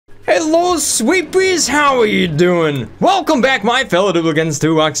Hello, Sweepies! How are you doing? Welcome back, my fellow duplicants,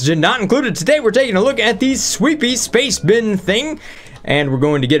 to Oxygen Not Included. Today, we're taking a look at the Sweepy Space Bin thing, and we're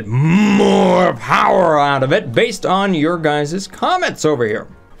going to get more power out of it based on your guys' comments over here.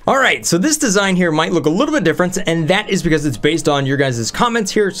 Alright, so this design here might look a little bit different, and that is because it's based on your guys'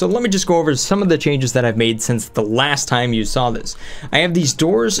 comments here. So let me just go over some of the changes that I've made since the last time you saw this. I have these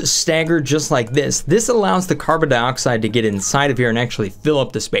doors staggered just like this. This allows the carbon dioxide to get inside of here and actually fill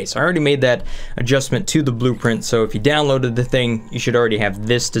up the space. I already made that adjustment to the blueprint, so if you downloaded the thing, you should already have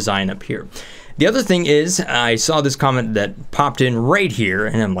this design up here. The other thing is, I saw this comment that popped in right here,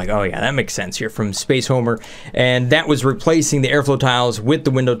 and I'm like, oh yeah, that makes sense here, from Space Homer, and that was replacing the airflow tiles with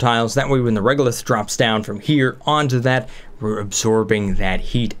the window tiles. That way when the regolith drops down from here onto that, we're absorbing that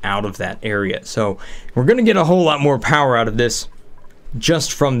heat out of that area. So we're gonna get a whole lot more power out of this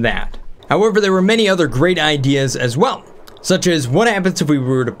just from that. However, there were many other great ideas as well, such as what happens if we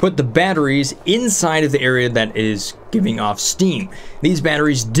were to put the batteries inside of the area that is giving off steam. These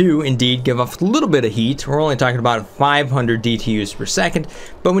batteries do indeed give off a little bit of heat. We're only talking about 500 DTUs per second,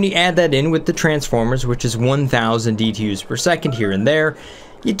 but when you add that in with the transformers, which is 1000 DTUs per second here and there,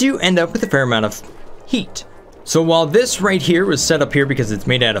 you do end up with a fair amount of heat. So while this right here was set up here because it's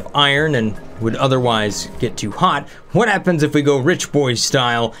made out of iron and would otherwise get too hot, what happens if we go rich boy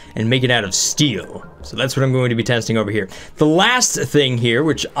style and make it out of steel? So that's what I'm going to be testing over here. The last thing here,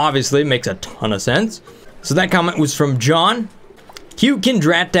 which obviously makes a ton of sense. So that comment was from John. Q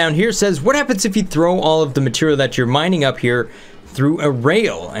Kindrat down here says, what happens if you throw all of the material that you're mining up here through a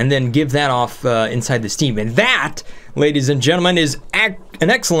rail and then give that off inside the steam? And that, ladies and gentlemen, is an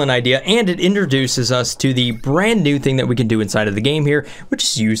excellent idea, and it introduces us to the brand new thing that we can do inside of the game here, which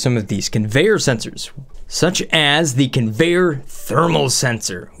is use some of these conveyor sensors, such as the conveyor thermal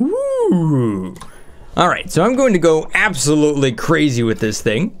sensor. Woo! Alright, so I'm going to go absolutely crazy with this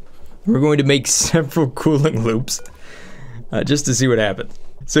thing. We're going to make several cooling loops just to see what happens.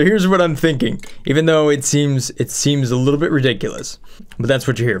 So here's what I'm thinking, even though it seems a little bit ridiculous, but that's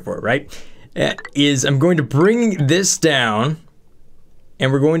what you're here for, right? Is I'm going to bring this down,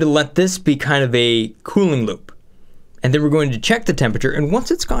 and we're going to let this be kind of a cooling loop. And then we're going to check the temperature, and once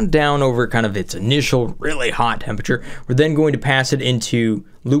it's gone down over kind of its initial really hot temperature, we're then going to pass it into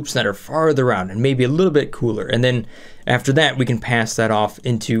loops that are farther out and maybe a little bit cooler. And then after that, we can pass that off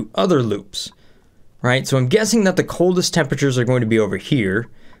into other loops, right? So I'm guessing that the coldest temperatures are going to be over here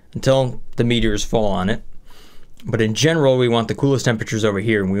until the meteors fall on it. But in general, we want the coolest temperatures over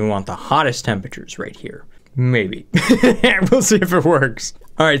here, and we want the hottest temperatures right here. Maybe. We'll see if it works.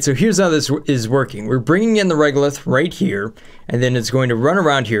 Alright, so here's how this is working. We're bringing in the regolith right here, and then it's going to run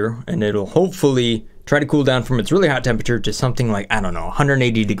around here, and it'll hopefully try to cool down from its really hot temperature to something like, I don't know,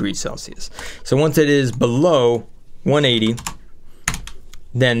 180 degrees Celsius. So once it is below 180,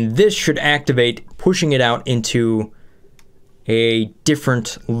 then this should activate, pushing it out into a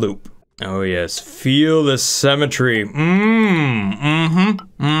different loop. Oh yes, feel the symmetry.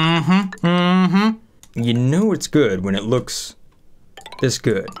 You know it's good when it looks this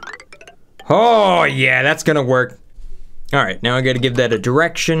good. Oh yeah, that's gonna work. All right, now I gotta give that a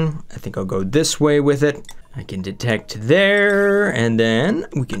direction. I think I'll go this way with it. I can detect there, and then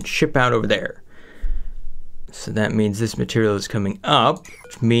we can ship out over there. So that means this material is coming up,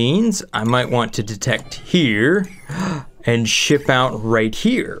 which means I might want to detect here and ship out right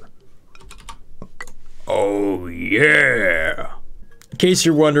here. Oh yeah. In case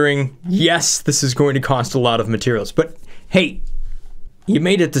you're wondering, yes, this is going to cost a lot of materials, but hey, you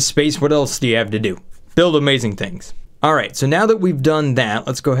made it to space, what else do you have to do? Build amazing things. All right, so now that we've done that,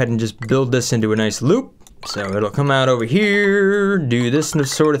 let's go ahead and just build this into a nice loop. So it'll come out over here, do this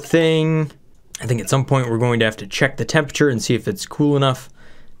sort of thing. I think at some point we're going to have to check the temperature and see if it's cool enough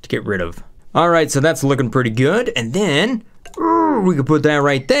to get rid of. All right, so that's looking pretty good. And then, we can put that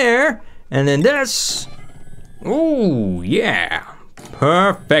right there. And then this, oh yeah,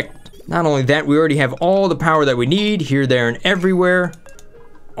 perfect. Not only that, we already have all the power that we need here, there, and everywhere.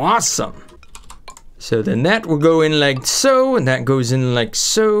 Awesome. So then that will go in like so, and that goes in like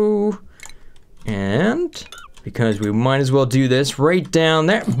so. And because we might as well do this right down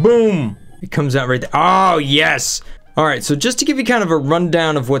there, boom, it comes out right there. Oh yes. All right, so just to give you kind of a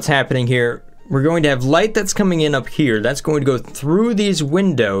rundown of what's happening here, we're going to have light that's coming in up here. That's going to go through these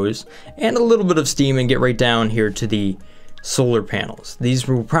windows and a little bit of steam and get right down here to the solar panels. These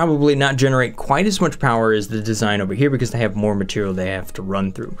will probably not generate quite as much power as the design over here because they have more material they have to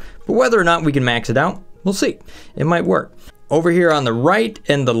run through. But whether or not we can max it out, we'll see. It might work. Over here on the right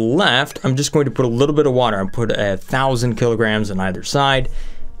and the left, I'm just going to put a little bit of water. I'll put 1,000 kilograms on either side.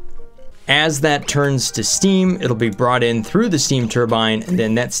 As that turns to steam, it'll be brought in through the steam turbine, and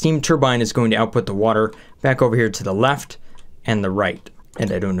then that steam turbine is going to output the water back over here to the left and the right.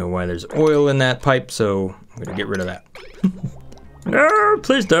 And I don't know why there's oil in that pipe, so I'm gonna get rid of that. No,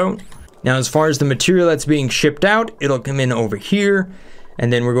 please don't. Now, as far as the material that's being shipped out, it'll come in over here,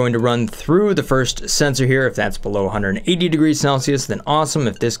 and then we're going to run through the first sensor here. If that's below 180 degrees Celsius, then awesome.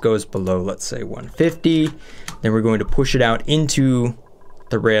 If this goes below, let's say 150, then we're going to push it out into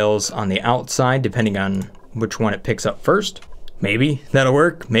the rails on the outside, depending on which one it picks up first. Maybe that'll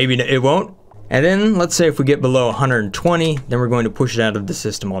work, maybe it won't. And then let's say if we get below 120, then we're going to push it out of the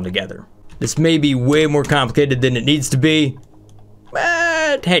system altogether. This may be way more complicated than it needs to be,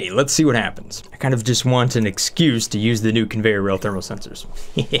 but hey, let's see what happens. I kind of just want an excuse to use the new conveyor rail thermal sensors.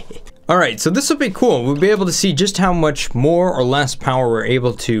 Alright, so this will be cool. We'll be able to see just how much more or less power we're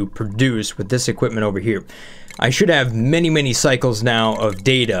able to produce with this equipment over here. I should have many, many cycles now of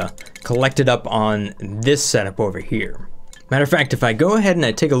data collected up on this setup over here. Matter of fact, if I go ahead and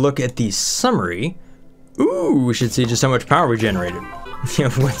I take a look at the summary, ooh, we should see just how much power we generated.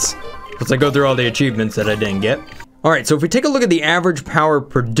 once I go through all the achievements that I didn't get. Alright, so if we take a look at the average power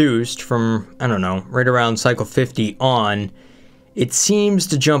produced from, I don't know, right around cycle 50 on, it seems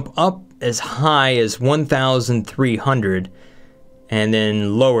to jump up as high as 1,300 and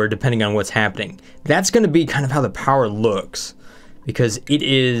then lower depending on what's happening. That's going to be kind of how the power looks, because it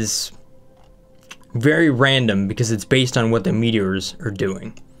is very random because it's based on what the meteors are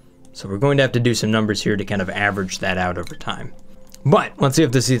doing. So we're going to have to do some numbers here to kind of average that out over time. But let's see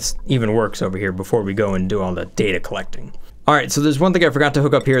if this even works over here before we go and do all the data collecting. All right, so there's one thing I forgot to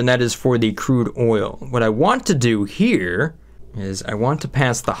hook up here, and that is for the crude oil. What I want to do here is I want to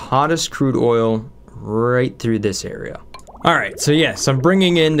pass the hottest crude oil right through this area. All right, so yes, I'm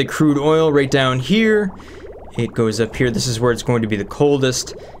bringing in the crude oil right down here. It goes up here. This is where it's going to be the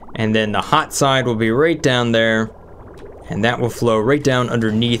coldest. And then the hot side will be right down there. And that will flow right down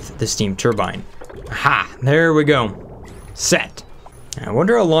underneath the steam turbine. Aha, there we go. Set. I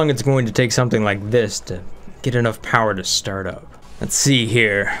wonder how long it's going to take something like this to get enough power to start up. Let's see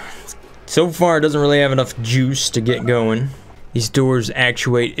here. So far, it doesn't really have enough juice to get going. These doors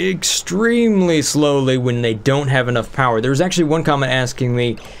actuate extremely slowly when they don't have enough power. There was actually one comment asking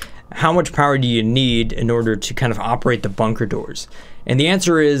me, how much power do you need in order to kind of operate the bunker doors? And the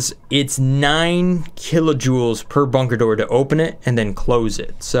answer is, it's 9 kilojoules per bunker door to open it and then close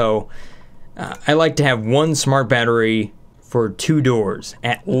it. So I like to have one smart battery for 2 doors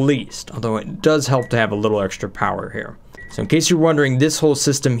at least, although it does help to have a little extra power here. So in case you're wondering, this whole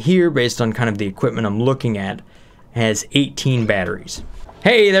system here, based on kind of the equipment I'm looking at, has 18 batteries.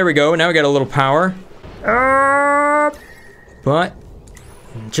 Hey, there we go. Now we got a little power. But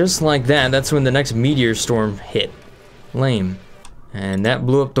just like that, that's when the next meteor storm hit. Lame. And that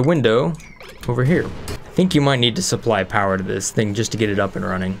blew up the window over here. I think you might need to supply power to this thing just to get it up and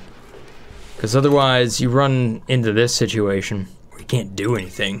running. Because otherwise, you run into this situation where you can't do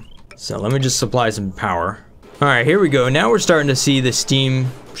anything. So let me just supply some power. Alright, here we go. Now we're starting to see the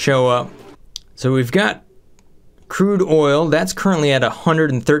steam show up. So we've got crude oil. That's currently at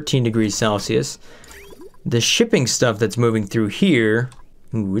 113 degrees Celsius. The shipping stuff that's moving through here,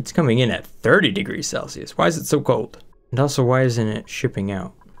 ooh, it's coming in at 30 degrees Celsius. Why is it so cold? And also, why isn't it shipping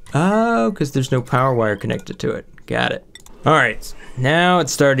out? Oh, because there's no power wire connected to it. Got it. Alright, now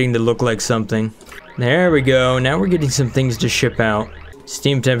it's starting to look like something. There we go. Now we're getting some things to ship out.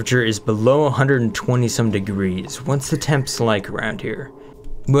 Steam temperature is below 120 some degrees. What's the temps like around here?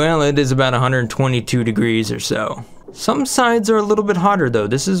 Well, it is about 122 degrees or so. Some sides are a little bit hotter though.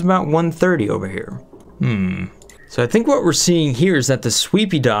 This is about 130 over here. So I think what we're seeing here is that the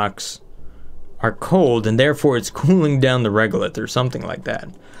Sweepy docks are cold and therefore it's cooling down the regolith or something like that.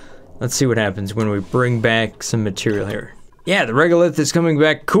 Let's see what happens when we bring back some material here. Yeah, the regolith is coming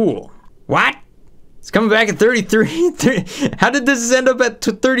back cool. What? It's coming back at 33? How did this end up at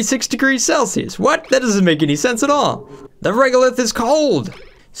 36 degrees Celsius? What? That doesn't make any sense at all. The regolith is cold.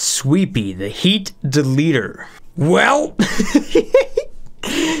 Sweepy, the heat deleter. Well,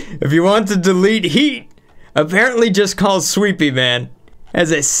 if you want to delete heat, apparently just call Sweepy, man. Has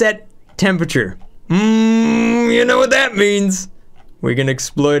a set temperature. You know what that means. We can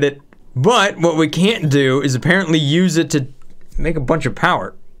exploit it. But what we can't do is apparently use it to make a bunch of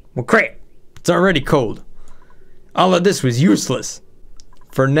power. Well, crap. It's already cold. All of this was useless.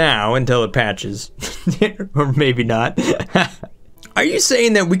 For now, until it patches. Or maybe not. Are you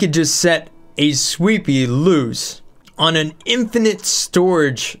saying that we could just set a Sweepy loose on an infinite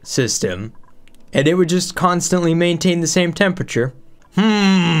storage system and it would just constantly maintain the same temperature?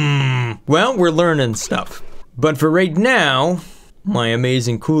 Well, we're learning stuff. But for right now, my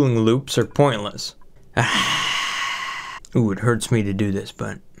amazing cooling loops are pointless. Ooh, it hurts me to do this,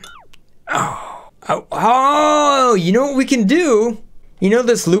 but... Oh, you know what we can do? You know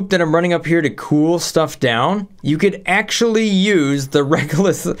this loop that I'm running up here to cool stuff down? You could actually use the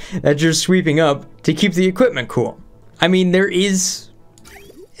regolith that you're sweeping up to keep the equipment cool. I mean, there is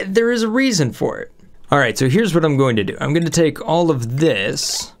a reason for it. All right, so here's what I'm going to do. I'm going to take all of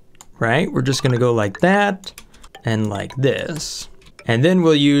this, right? We're just going to go like that and like this. And then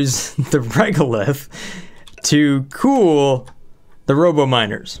we'll use the regolith to cool the robo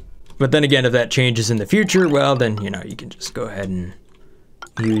miners. But then again, if that changes in the future, well, then, you know, you can just go ahead and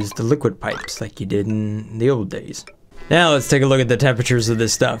use the liquid pipes like you did in the old days. Now let's take a look at the temperatures of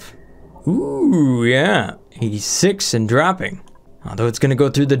this stuff. Ooh, yeah, 86 and dropping. Although it's gonna go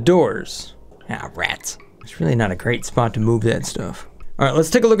through the doors. Ah, rats. It's really not a great spot to move that stuff. All right, let's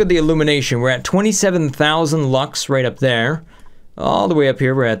take a look at the illumination. We're at 27,000 lux right up there. All the way up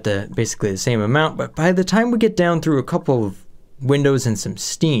here, we're at basically the same amount, but by the time we get down through a couple of windows and some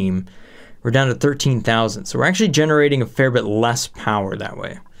steam, we're down to 13,000. So we're actually generating a fair bit less power that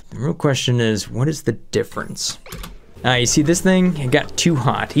way. The real question is, what is the difference? You see this thing? It got too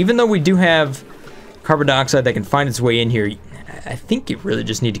hot. Even though we do have carbon dioxide that can find its way in here, I think you really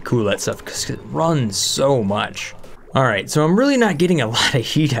just need to cool that stuff because it runs so much. All right, so I'm really not getting a lot of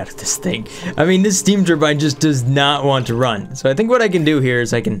heat out of this thing. I mean, this steam turbine just does not want to run. So I think what I can do here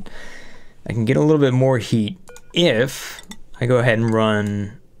is I can get a little bit more heat if I go ahead and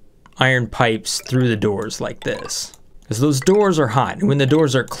run iron pipes through the doors like this. Because those doors are hot. And when the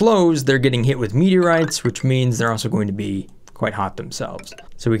doors are closed, they're getting hit with meteorites, which means they're also going to be quite hot themselves.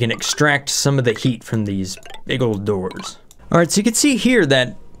 So we can extract some of the heat from these big old doors. All right, so you can see here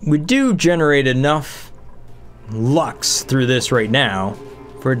that we do generate enough lux through this right now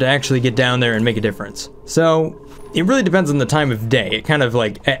for it to actually get down there and make a difference. So it really depends on the time of day. It kind of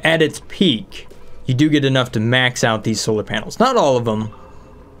like, at its peak, you do get enough to max out these solar panels. Not all of them,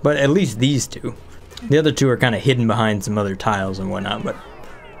 but at least these two. The other two are kind of hidden behind some other tiles and whatnot, but...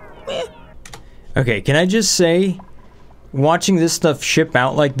 Okay, can I just say, watching this stuff ship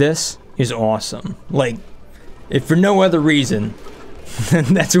out like this is awesome. Like, if for no other reason,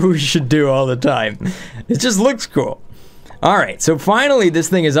 that's what we should do all the time. It just looks cool. Alright, so finally this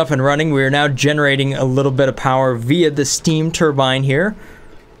thing is up and running. We are now generating a little bit of power via the steam turbine here.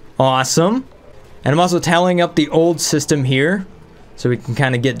 Awesome. And I'm also tallying up the old system here, so we can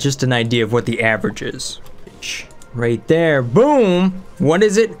kind of get just an idea of what the average is. Right there, boom! What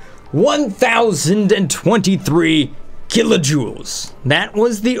is it? 1,023 kilojoules. That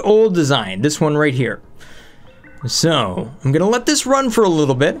was the old design, this one right here. So, I'm gonna let this run for a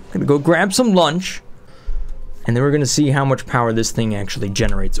little bit. I'm gonna go grab some lunch, and then we're gonna see how much power this thing actually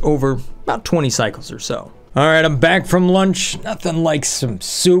generates over about 20 cycles or so. All right, I'm back from lunch. Nothing like some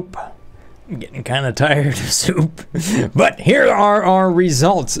soup. I'm getting kind of tired of soup. But here are our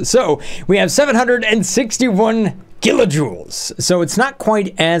results. So we have 761 kilojoules. So it's not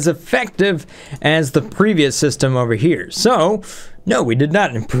quite as effective as the previous system over here. So no, we did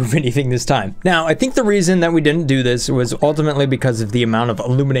not improve anything this time. Now, I think the reason that we didn't do this was ultimately because of the amount of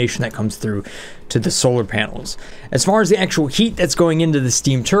illumination that comes through to the solar panels. As far as the actual heat that's going into the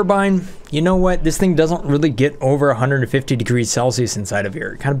steam turbine, you know what? This thing doesn't really get over 150 degrees Celsius inside of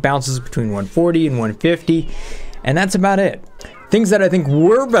here. It kind of bounces between 140 and 150, and that's about it. Things that I think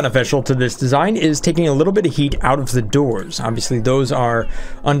were beneficial to this design is taking a little bit of heat out of the doors. Obviously, those are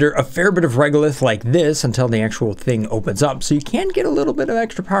under a fair bit of regolith like this until the actual thing opens up, so you can get a little bit of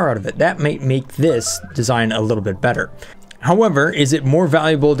extra power out of it. That might make this design a little bit better. However, is it more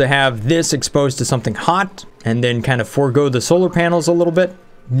valuable to have this exposed to something hot and then kind of forego the solar panels a little bit?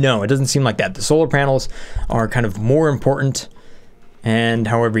 No, it doesn't seem like that. The solar panels are kind of more important, and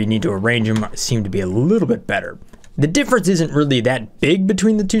however you need to arrange them seem to be a little bit better. The difference isn't really that big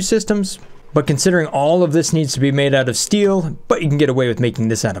between the two systems, but considering all of this needs to be made out of steel, but you can get away with making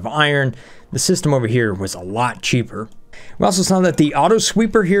this out of iron, the system over here was a lot cheaper. We also saw that the auto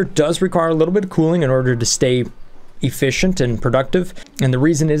sweeper here does require a little bit of cooling in order to stay efficient and productive, and the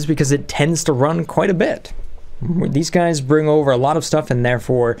reason is because it tends to run quite a bit. These guys bring over a lot of stuff, and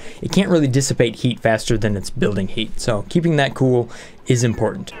therefore it can't really dissipate heat faster than it's building heat, so keeping that cool is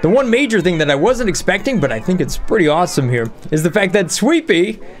important. The one major thing that I wasn't expecting, but I think it's pretty awesome here, is the fact that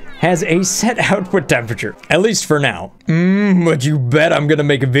Sweepy has a set output temperature, at least for now. But you bet I'm gonna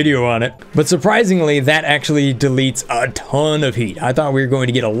make a video on it. But surprisingly, that actually deletes a ton of heat. I thought we were going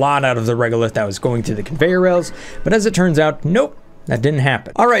to get a lot out of the regolith that was going through the conveyor rails, but as it turns out, nope. That didn't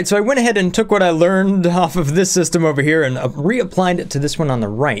happen. All right, so I went ahead and took what I learned off of this system over here and reapplied it to this one on the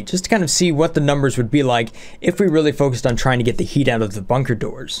right, just to kind of see what the numbers would be like if we really focused on trying to get the heat out of the bunker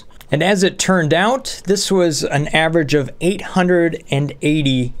doors. And as it turned out, this was an average of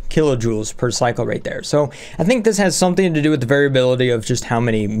 880 kilojoules per cycle right there. So I think this has something to do with the variability of just how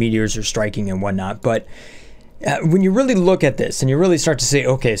many meteors are striking and whatnot. But when you really look at this and you really start to say,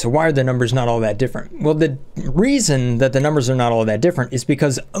 okay, so why are the numbers not all that different? Well, the reason that the numbers are not all that different is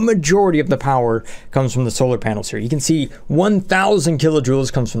because a majority of the power comes from the solar panels here. You can see 1,000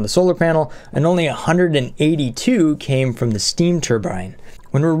 kilojoules comes from the solar panel and only 182 came from the steam turbine.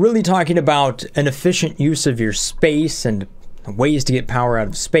 When we're really talking about an efficient use of your space and ways to get power out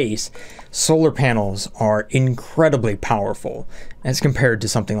of space, solar panels are incredibly powerful as compared to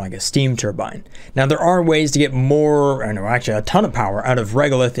something like a steam turbine. Now, there are ways to get more, or actually a ton of power out of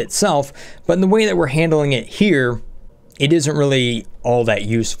Regolith itself, but in the way that we're handling it here, it isn't really all that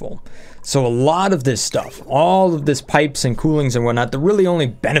useful. So a lot of this stuff, all of this pipes and coolings and whatnot, the really only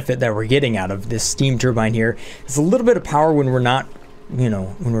benefit that we're getting out of this steam turbine here is a little bit of power when we're not,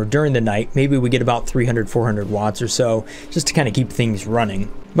 when we're during the night. Maybe we get about 300, 400 watts or so, just to kind of keep things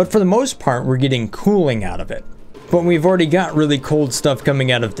running. But for the most part, we're getting cooling out of it. But we've already got really cold stuff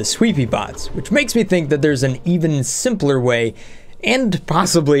coming out of the Sweepy bots, which makes me think that there's an even simpler way and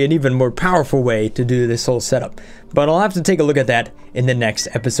possibly an even more powerful way to do this whole setup. But I'll have to take a look at that in the next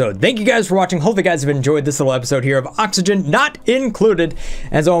episode. Thank you guys for watching. Hope you guys have enjoyed this little episode here of Oxygen Not Included.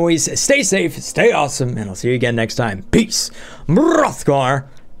 As always, stay safe, stay awesome, and I'll see you again next time. Peace. Brothgar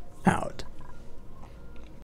out.